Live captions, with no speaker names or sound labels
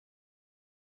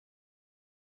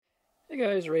Hey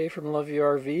guys, Ray from Haloview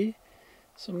RV.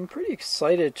 So I'm pretty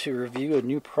excited to review a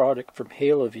new product from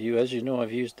Haloview. As you know,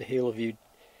 I've used the Haloview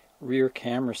rear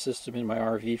camera system in my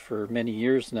RV for many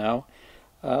years now.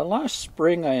 Last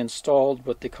spring I installed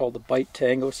what they call the Byte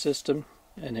Tango system,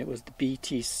 and it was the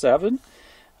BT12.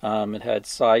 It had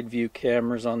side view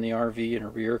cameras on the RV and a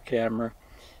rear camera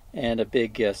and a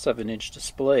big 7-inch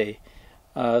display.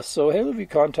 So Haloview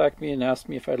contacted me and asked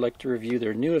me if I'd like to review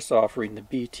their newest offering, the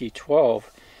BT12.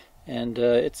 And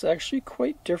it's actually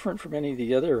quite different from any of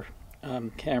the other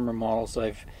camera models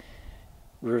I've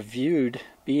reviewed,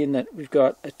 being that we've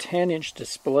got a 10-inch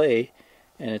display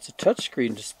and it's a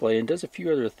touchscreen display and does a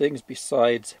few other things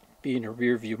besides being a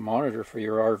rear view monitor for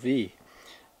your RV.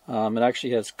 It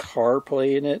actually has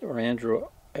Carplay in it, or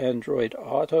Android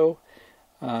Auto.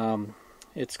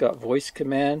 It's got voice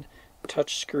command,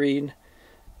 touchscreen,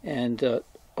 and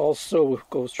also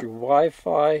goes through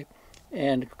Wi-Fi.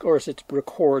 And of course it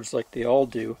records like they all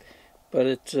do, but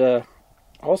it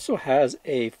also has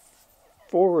a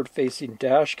forward-facing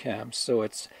dash cam, so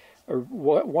it's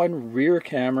one rear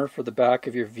camera for the back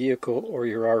of your vehicle or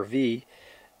your RV,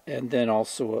 and then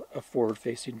also a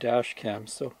forward-facing dash cam.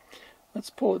 So let's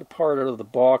pull it apart out of the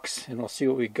box and we'll see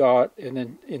what we got, and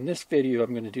then in this video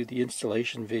I'm going to do the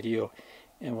installation video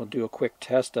and we'll do a quick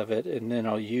test of it, and then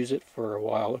I'll use it for a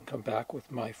while and come back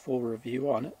with my full review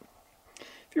on it.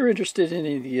 If you're interested in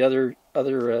any of the other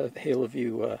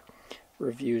Haloview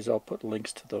reviews, I'll put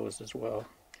links to those as well.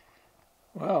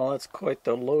 Wow, that's quite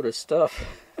the load of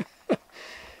stuff.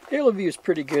 Haloview is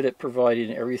pretty good at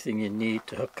providing everything you need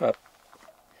to hook up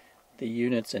the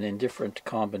units, and in different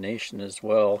combination as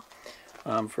well.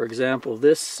 For example,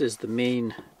 this is the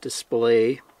main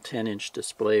display, 10-inch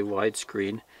display,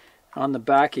 widescreen. On the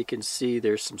back you can see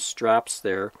there's some straps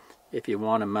there if you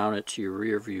want to mount it to your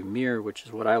rear view mirror, which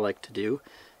is what I like to do,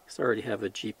 because I already have a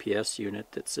GPS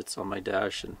unit that sits on my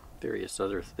dash and various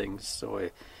other things, so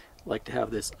I like to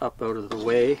have this up out of the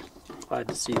way. Glad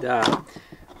to see that.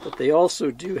 But they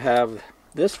also do have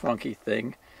this funky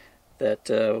thing that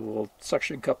will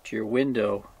suction cup to your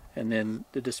window, and then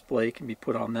the display can be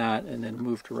put on that and then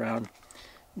moved around,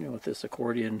 you know, with this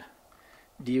accordion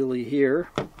dealy here.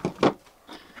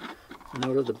 And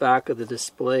out of the back of the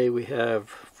display we have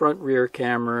front, rear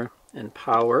camera, and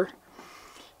power.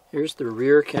 Here's the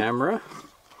rear camera.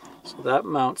 So that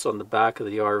mounts on the back of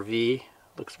the RV.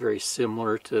 Looks very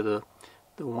similar to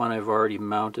the one I've already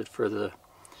mounted for the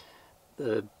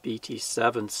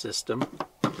BT7 system.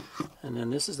 And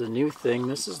then this is the new thing.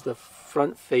 This is the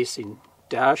front-facing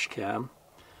dash cam.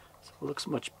 So it looks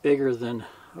much bigger than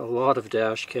a lot of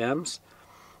dash cams.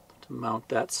 To mount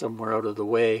that somewhere out of the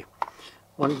way.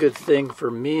 One good thing for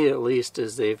me, at least,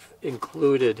 is they've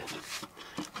included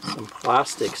some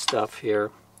plastic stuff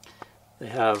here. They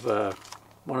have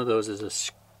one of those is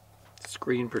a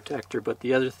screen protector, but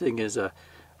the other thing is a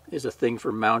thing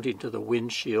for mounting to the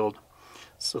windshield,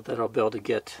 so that I'll be able to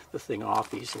get the thing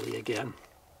off easily again.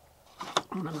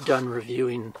 When I'm done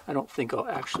reviewing, I don't think I'll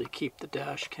actually keep the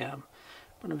dash cam,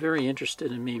 but I'm very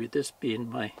interested in maybe this being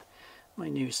my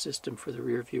new system for the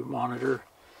rear view monitor.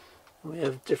 We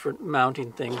have different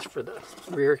mounting things for the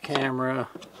rear camera.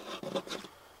 Not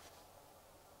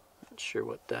sure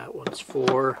what that one's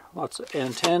for. Lots of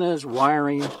antennas,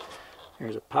 wiring.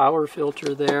 There's a power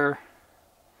filter there.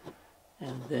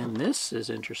 And then this is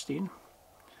interesting.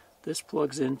 This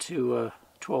plugs into a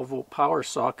 12-volt power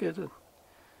socket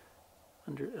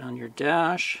on your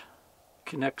dash.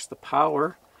 Connects the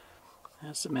power.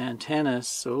 Has some antennas.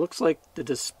 So it looks like the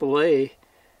display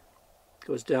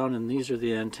goes down, and these are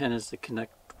the antennas that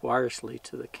connect wirelessly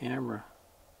to the camera.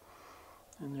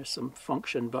 And there's some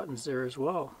function buttons there as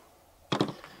well.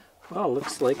 Well,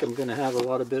 looks like I'm going to have a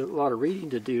lot of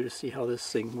reading to do to see how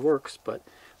this thing works, but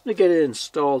I'm going to get it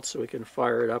installed so we can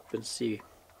fire it up and see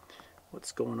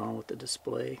what's going on with the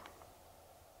display.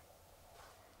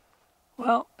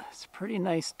 Well, it's a pretty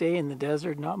nice day in the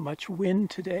desert, not much wind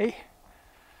today.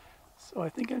 So I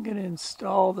think I'm going to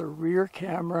install the rear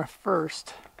camera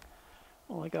first.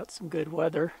 Well, I got some good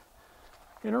weather.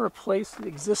 I'm going to replace the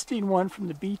existing one from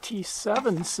the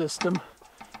BT7 system.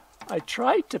 I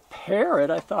tried to pair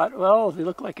it. I thought, well, they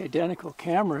look like identical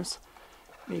cameras.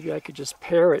 Maybe I could just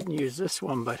pair it and use this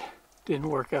one, but it didn't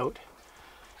work out.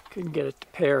 Couldn't get it to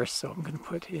pair, so I'm going to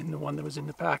put in the one that was in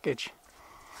the package.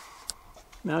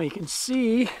 Now you can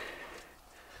see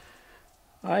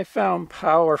I found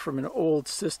power from an old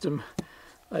system.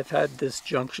 I've had this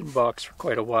junction box for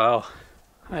quite a while.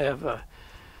 I have a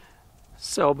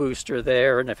cell booster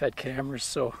there, and I've had cameras,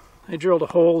 so I drilled a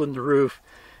hole in the roof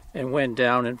and went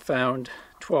down and found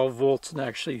 12 volts and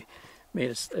actually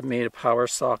made a power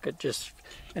socket just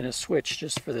and a switch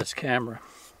just for this camera.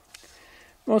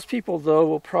 Most people though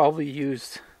will probably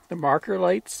use the marker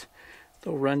lights.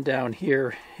 They'll run down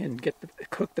here and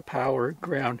hook the power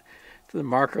ground to the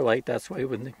marker light. That's why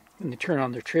when they turn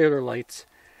on their trailer lights,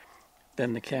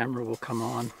 then the camera will come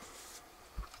on.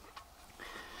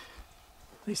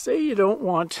 They say you don't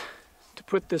want to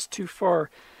put this too far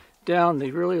down.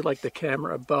 They really like the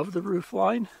camera above the roof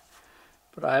line,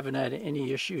 but I haven't had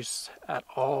any issues at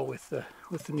all with the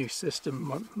new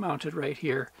system mounted right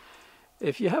here.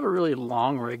 If you have a really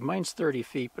long rig, mine's 30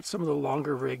 feet, but some of the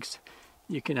longer rigs,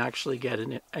 you can actually get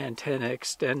an antenna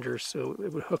extender, so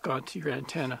it would hook onto your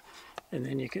antenna, and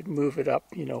then you could move it up,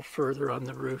 you know, further on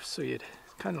the roof, so you'd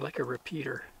kind of like a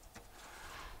repeater.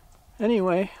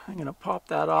 Anyway, I'm going to pop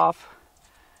that off,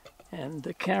 and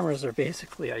the cameras are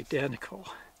basically identical.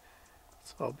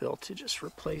 So I'll be able to just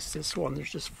replace this one.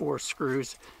 There's just 4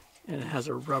 screws, and it has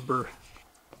a rubber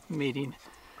mating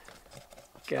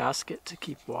gasket to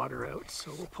keep water out.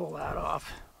 So we'll pull that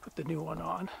off, put the new one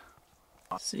on.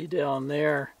 See down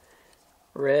there,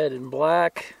 red and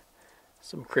black,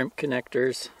 some crimp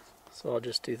connectors. So I'll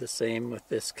just do the same with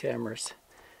this camera's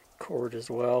cord as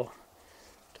well.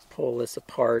 Just pull this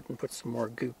apart and put some more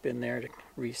goop in there to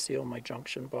reseal my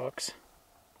junction box.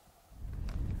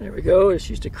 There we go. It's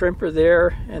just a crimper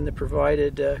there and the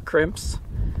provided crimps.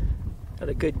 Got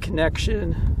a good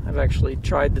connection. I've actually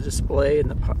tried the display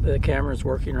and the camera is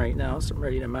working right now, so I'm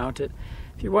ready to mount it.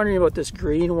 If you're wondering about this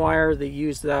green wire, they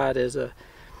use that as I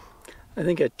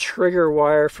think a trigger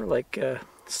wire for like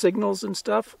signals and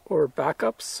stuff, or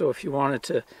backups. So if you wanted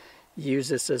to use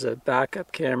this as a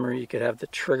backup camera, you could have the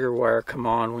trigger wire come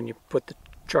on when you put the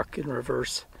truck in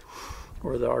reverse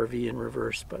or the RV in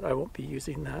reverse, but I won't be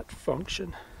using that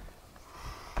function.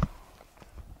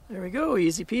 There we go,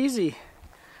 easy peasy.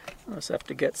 I'll just have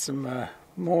to get some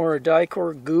more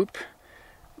Dicor goop,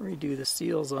 redo the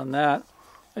seals on that.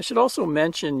 I should also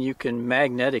mention you can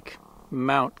magnetic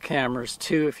mount cameras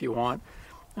too if you want.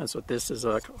 That's what this is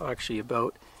actually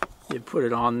about. You put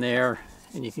it on there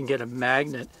and you can get a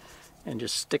magnet and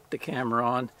just stick the camera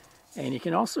on. And you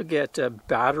can also get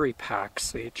battery packs.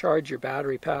 So you charge your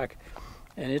battery pack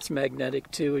and it's magnetic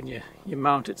too, and you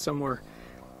mount it somewhere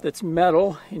that's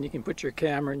metal and you can put your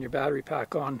camera and your battery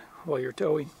pack on while you're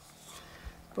towing.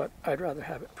 But I'd rather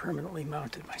have it permanently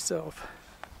mounted myself.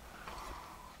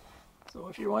 So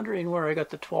if you're wondering where I got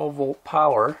the 12 volt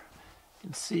power, you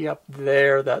can see up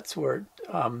there, that's where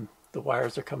the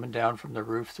wires are coming down from the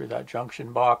roof through that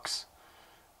junction box.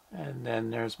 And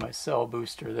then there's my cell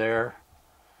booster there.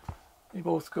 They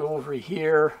both go over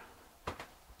here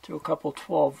to a couple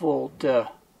 12 volt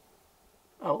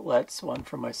outlets, one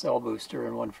for my cell booster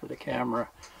and one for the camera.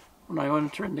 When I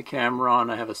want to turn the camera on,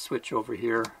 I have a switch over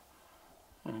here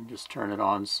and just turn it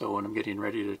on, so when I'm getting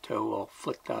ready to tow, I'll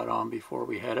flick that on before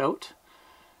we head out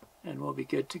and we'll be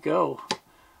good to go.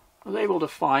 I was able to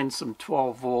find some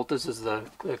 12 volt. This is the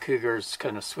Cougar's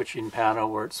kind of switching panel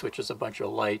where it switches a bunch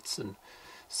of lights and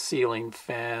ceiling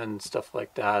fan, stuff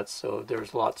like that. So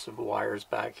there's lots of wires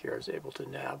back here. I was able to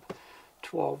nab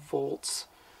 12 volts.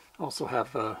 Also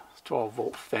have a 12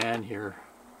 volt fan here.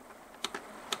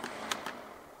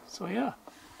 So yeah,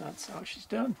 that's how she's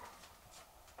done.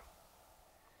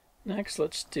 Next,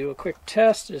 let's do a quick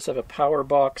test. I just have a power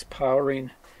box powering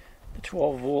the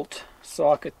 12 volt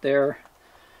socket there.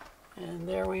 And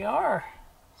there we are.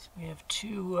 So we have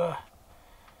two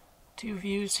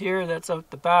views here. That's out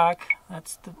the back.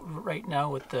 That's the right now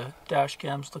what the dash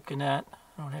cam's looking at.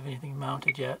 I don't have anything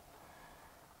mounted yet.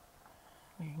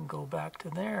 We can go back to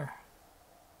there.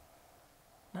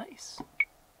 Nice.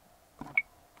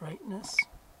 Brightness.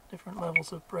 Different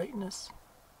levels of brightness.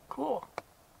 Cool.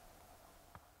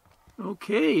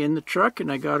 Okay, in the truck,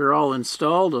 and I got her all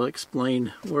installed. I'll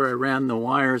explain where I ran the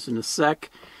wires in a sec.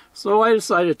 So I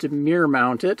decided to mirror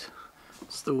mount it.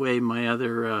 It's the way my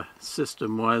other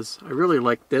system was. I really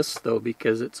like this though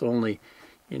because it's only,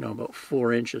 you know, about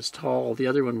 4 inches tall. The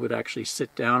other one would actually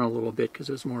sit down a little bit because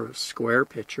it was more of a square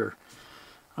picture.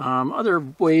 Other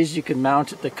ways you can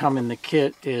mount it that come in the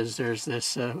kit is there's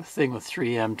this thing with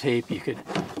 3M tape. You could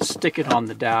stick it on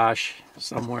the dash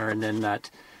somewhere and then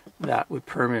that would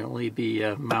permanently be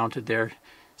mounted there.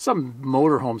 Some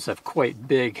motorhomes have quite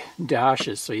big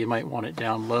dashes, so you might want it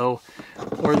down low.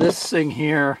 Or this thing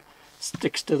here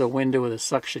sticks to the window with a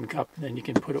suction cup, and then you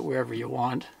can put it wherever you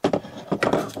want.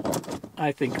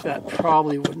 I think that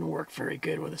probably wouldn't work very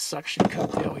good with a suction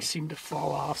cup. They always seem to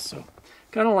fall off, so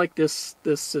kind of like this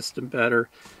system better.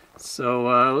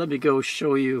 So let me go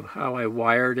show you how I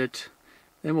wired it.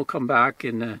 Then we'll come back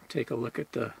and take a look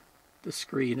at the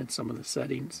screen and some of the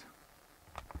settings.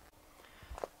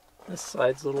 This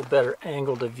side's a little better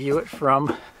angle to view it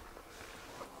from.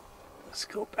 Let's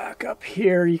go back up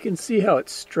here. You can see how it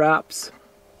straps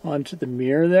onto the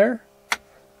mirror there.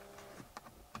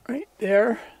 Right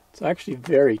there. It's actually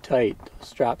very tight. The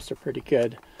straps are pretty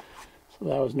good. So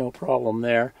that was no problem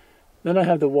there. Then I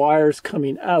have the wires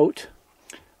coming out,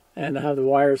 and I have the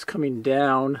wires coming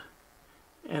down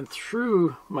and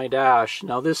through my dash.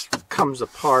 Now this comes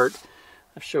apart.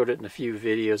 I've showed it in a few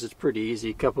videos. It's pretty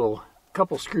easy.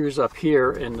 Couple screws up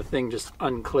here and the thing just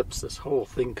unclips. This whole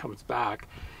thing comes back.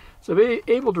 So be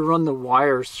able to run the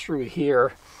wires through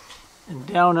here and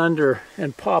down under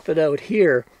and pop it out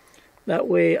here. That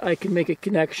way I can make a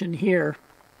connection here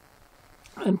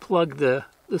and plug the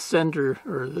sender,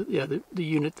 or the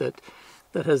unit that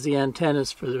has the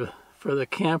antennas for the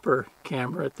camper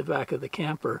camera at the back of the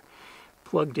camper,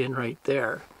 plugged in right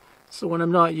there. So when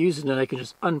I'm not using it, I can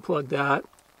just unplug that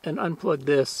and unplug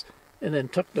this and then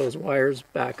tuck those wires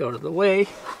back out of the way.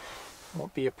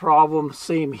 Won't be a problem.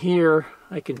 Same here.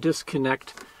 I can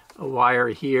disconnect a wire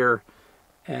here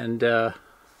and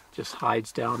just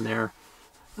hides down there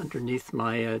underneath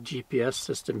my GPS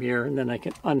system here, and then I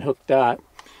can unhook that.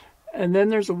 And then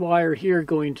there's a wire here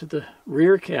going to the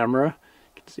rear camera.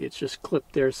 You can see it's just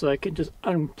clipped there, so I can just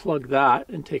unplug that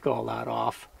and take all that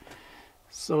off.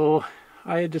 So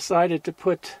I had decided to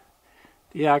put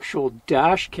the actual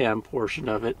dash cam portion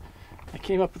of it. I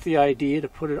came up with the idea to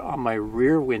put it on my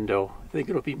rear window. I think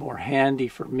it'll be more handy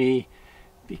for me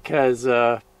because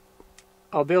I'll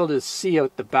be able to see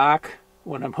out the back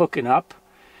when I'm hooking up.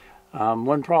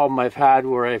 One problem I've had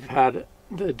where I've had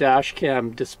the dash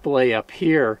cam display up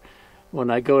here, when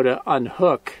I go to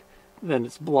unhook, then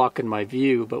it's blocking my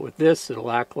view. But with this, it'll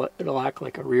act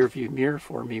like a rear view mirror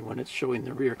for me when it's showing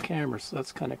the rear camera. So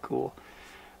that's kind of cool.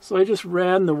 So I just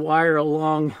ran the wire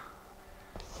along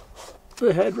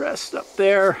the headrest up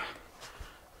there,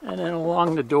 and then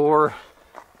along the door.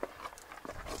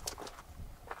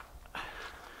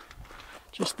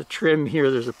 Just the trim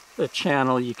here, there's a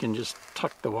channel. You can just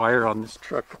tuck the wire on this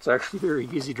truck. It's actually very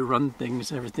easy to run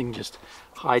things. Everything just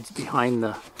hides behind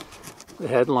the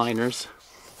headliners.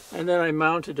 And then I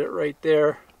mounted it right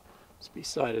there. It's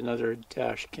beside another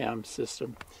dash cam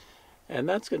system. And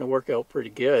that's going to work out pretty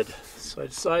good. So I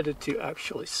decided to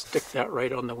actually stick that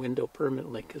right on the window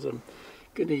permanently, because I'm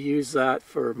going to use that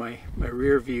for my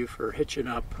rear view for hitching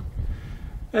up.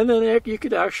 And then you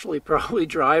could actually probably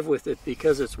drive with it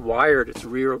because it's wired. It's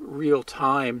real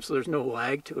time, so there's no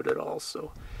lag to it at all.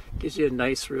 So it gives you a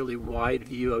nice, really wide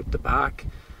view out the back.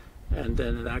 And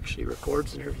then it actually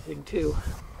records and everything too.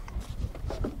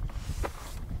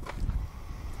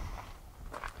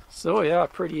 So yeah,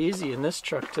 pretty easy in this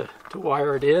truck to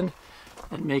wire it in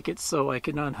and make it so I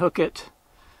can unhook it,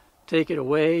 take it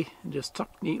away, and just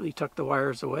neatly tuck the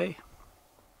wires away.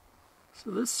 So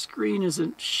this screen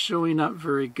isn't showing up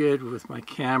very good with my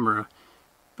camera,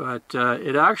 but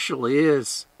it actually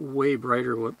is way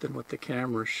brighter than what the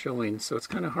camera is showing, so it's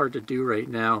kind of hard to do right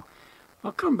now.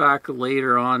 I'll come back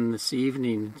later on this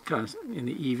evening, kind of in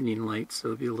the evening light, so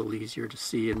it'll be a little easier to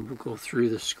see, and we'll go through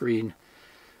the screen,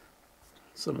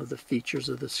 some of the features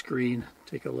of the screen,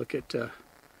 take a look at the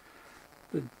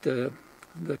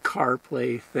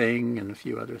Carplay thing and a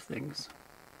few other things.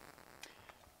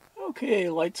 Okay,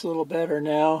 light's a little better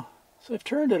now. So I've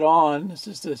turned it on. This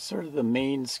is sort of the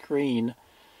main screen.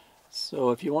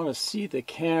 So if you want to see the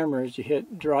cameras, you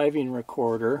hit driving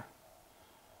recorder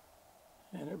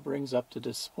and it brings up the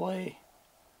display.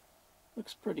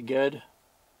 Looks pretty good.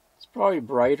 It's probably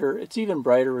brighter. It's even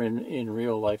brighter in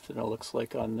real life than it looks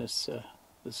like on this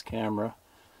camera.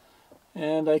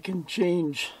 And I can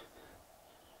change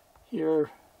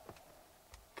here.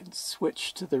 Can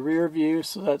switch to the rear view,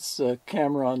 so that's the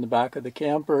camera on the back of the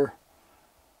camper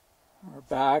or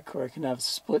back, or I can have a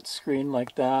split screen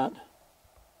like that.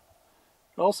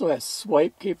 It also has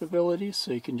swipe capabilities,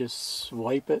 so you can just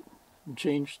swipe it and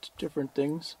change to different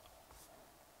things.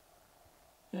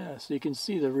 Yeah, so you can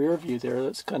see the rear view there.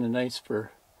 That's kind of nice for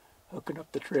hooking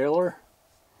up the trailer.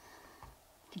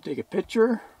 You can take a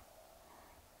picture,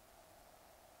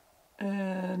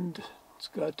 and it's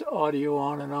got audio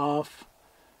on and off.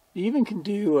 You even can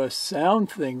do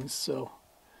sound things, so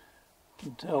you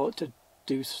can tell it to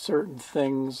do certain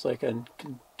things, like I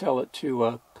can tell it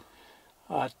to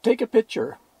take a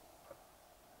picture.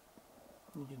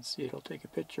 You can see it'll take a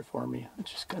picture for me,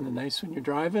 which is kind of nice when you're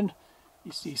driving.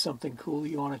 You see something cool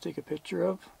you want to take a picture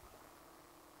of.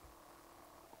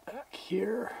 Back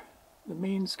here, the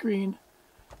main screen.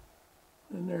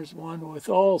 Then there's one with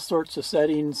all sorts of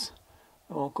settings.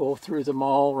 I won't go through them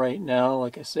all right now.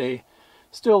 Like I say,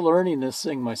 still learning this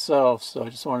thing myself, so I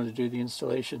just wanted to do the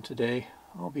installation today.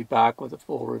 I'll be back with a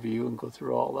full review and go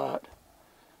through all that.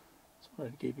 Just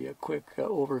wanted to give you a quick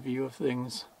overview of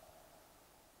things.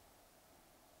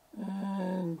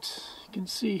 And you can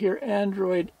see here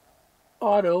Android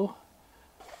Auto.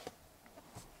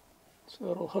 So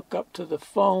it'll hook up to the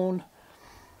phone.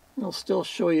 It'll still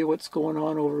show you what's going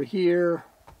on over here.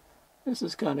 This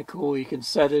is kind of cool. You can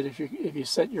set it, if you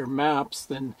set your maps,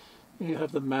 then you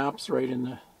have the maps right in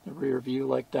the rear view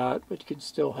like that, but you can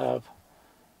still have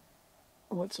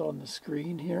what's on the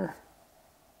screen here.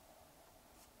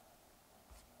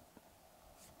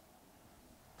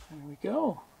 There we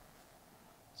go.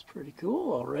 It's pretty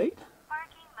cool, all right.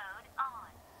 Parking mode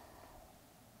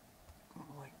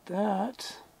on. Like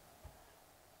that.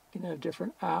 You can have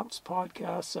different apps,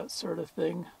 podcasts, that sort of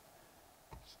thing.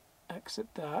 Exit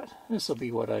that. This will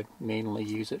be what I mainly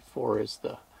use it for, is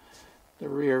the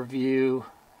rear view,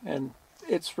 and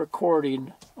it's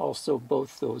recording also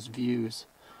both those views.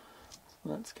 So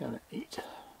that's kind of neat.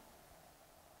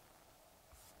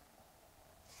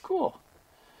 Cool.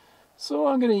 So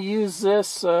I'm going to use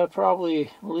this probably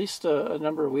at least a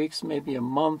number of weeks, maybe a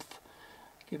month.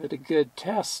 Give it a good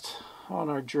test on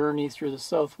our journey through the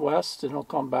Southwest, and I'll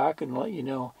come back and let you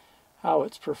know how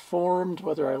it's performed,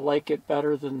 whether I like it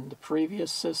better than the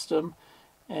previous system,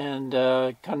 and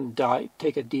kind of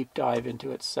take a deep dive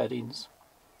into its settings.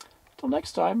 Till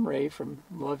next time, Ray from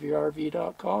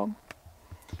loveyourrv.com.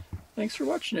 Thanks for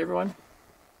watching, everyone.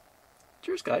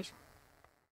 Cheers, guys.